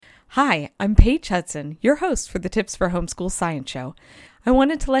Hi, I'm Paige Hudson, your host for the Tips for Homeschool Science Show. I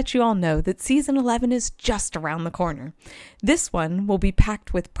wanted to let you all know that Season 11 is just around the corner. This one will be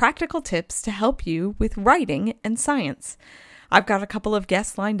packed with practical tips to help you with writing and science. I've got a couple of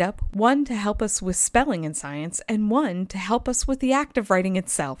guests lined up, one to help us with spelling and science, and one to help us with the act of writing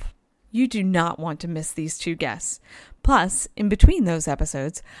itself. You do not want to miss these two guests. Plus, in between those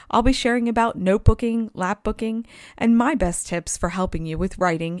episodes, I'll be sharing about notebooking, lapbooking, and my best tips for helping you with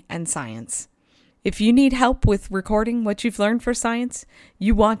writing and science. If you need help with recording what you've learned for science,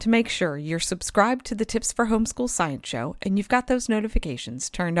 you want to make sure you're subscribed to the Tips for Homeschool Science Show and you've got those notifications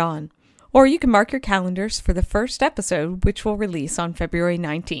turned on. Or you can mark your calendars for the first episode, which will release on February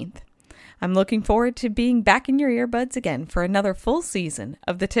 19th. I'm looking forward to being back in your earbuds again for another full season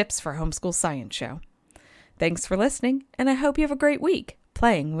of the Tips for Homeschool Science Show. Thanks for listening, and I hope you have a great week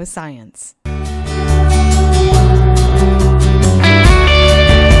playing with science.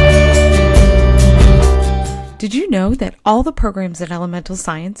 Did you know that all the programs at Elemental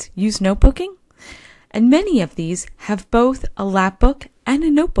Science use notebooking? And many of these have both a lapbook and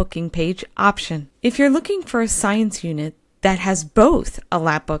a notebooking page option. If you're looking for a science unit that has both a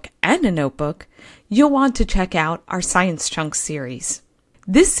lapbook and a notebook, you'll want to check out our Science Chunks series.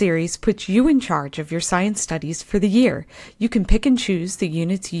 This series puts you in charge of your science studies for the year. You can pick and choose the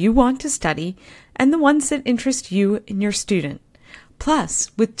units you want to study and the ones that interest you and your student.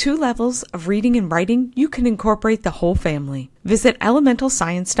 Plus, with 2 levels of reading and writing, you can incorporate the whole family. Visit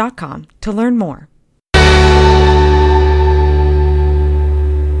elementalscience.com to learn more.